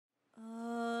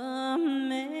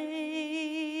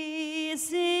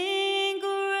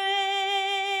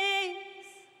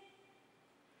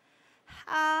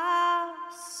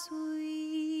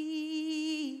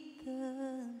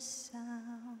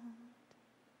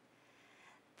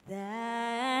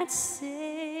that saved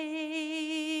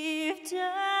a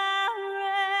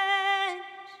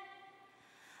wretch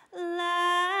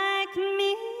like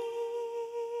me.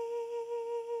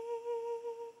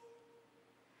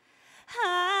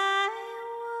 I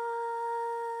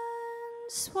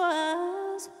once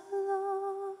was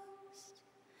lost,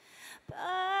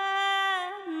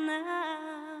 but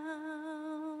now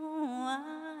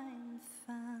I'm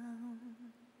found.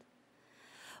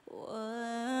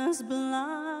 Was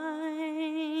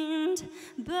blind,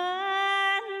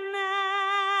 but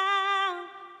now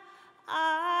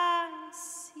I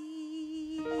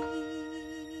see.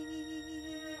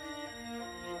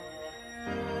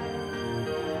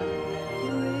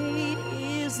 Great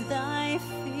is thy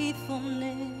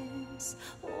faithfulness,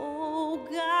 O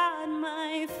God,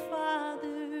 my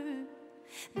Father.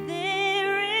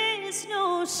 There is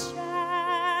no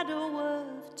shadow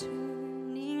of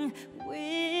turning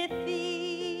with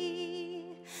thee.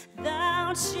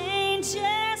 Thou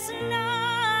changest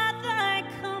not, thy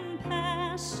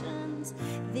compassions,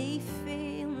 they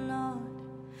fail not.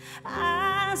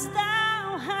 As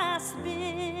thou hast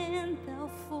been, thou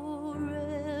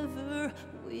forever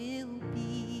will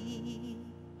be.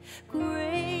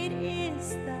 Great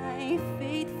is thy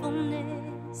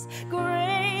faithfulness,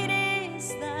 great is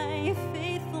thy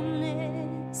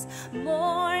faithfulness.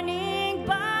 Morning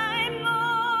by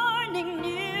morning,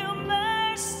 new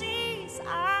mercies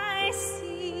I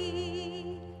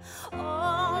see.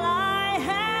 All I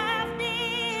have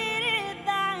needed,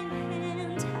 thy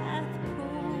hand hath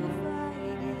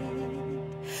provided.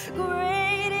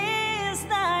 Great is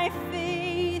thy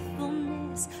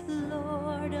faithfulness,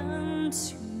 Lord,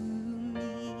 unto me.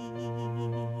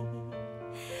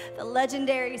 The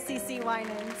legendary CeCe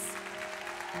Winans.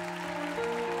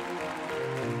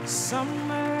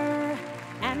 Summer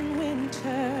and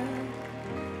winter,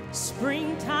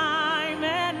 springtime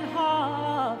and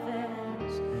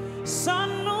harvest,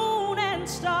 sun, moon, and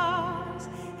stars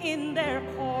in their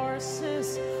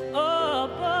courses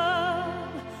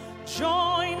above,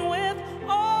 join with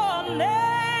all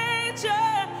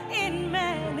nature in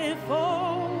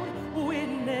manifold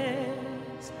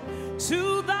witness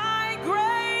to thy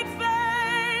great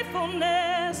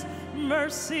faithfulness,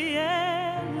 mercy,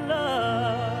 and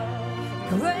love.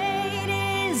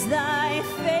 Great is thy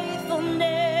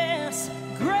faithfulness,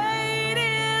 Great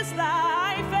is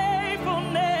thy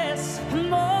faithfulness.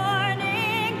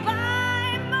 morning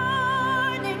by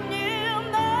morning,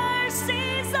 new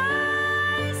mercies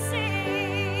I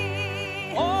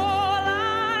see. All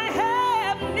I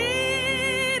have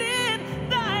needed,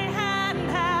 thy hand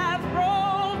hath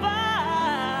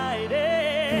provided.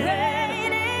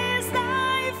 Great is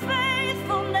thy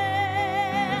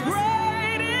faithfulness,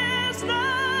 Great is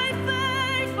thy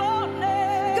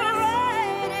faithfulness.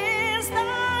 great is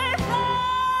thy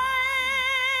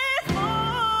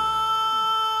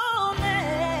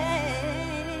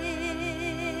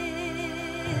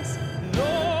faithfulness.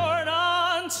 Lord,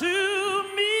 unto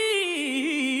me.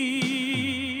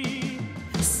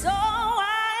 So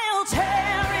I'll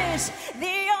cherish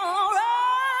the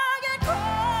rugged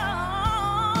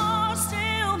cross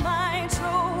till my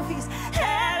trophies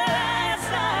at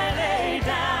last I lay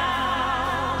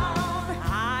down.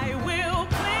 I will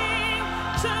cling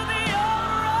to the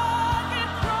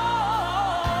rugged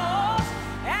cross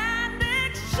and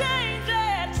exchange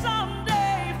it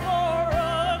someday for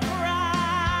a crown.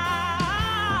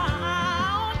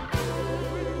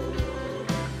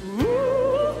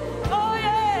 Ooh, oh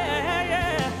yeah,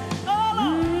 yeah, oh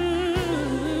Lord.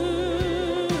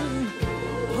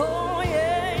 Oh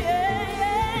yeah, yeah,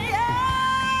 yeah, yeah.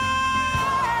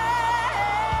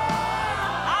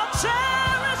 I'll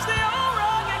cherish the old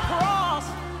rugged cross.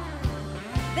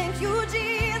 Thank you,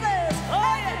 Jesus. Oh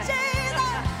Thank yeah, you,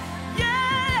 Jesus.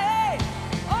 yeah.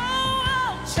 Oh,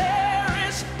 I'll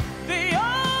cherish the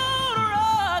old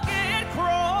rugged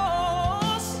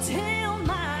cross. Till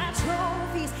my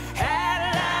trophies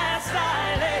At last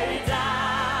I lay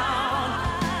down.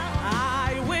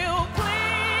 I will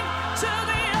cling to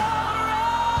the old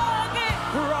rugged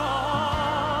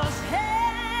cross.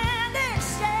 and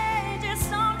exchange it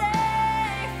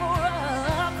someday for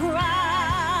a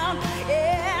crown.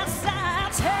 Yes,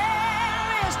 I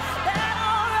cherish that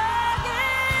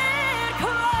rugged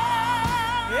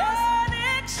crown. And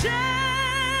exchange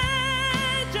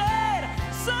it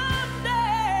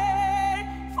someday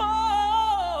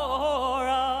for a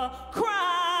crown.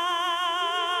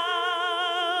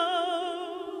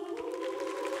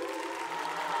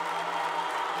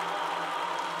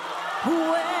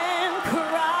 When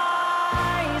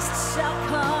Christ shall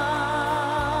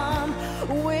come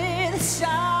with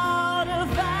shout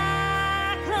of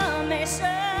acclamation,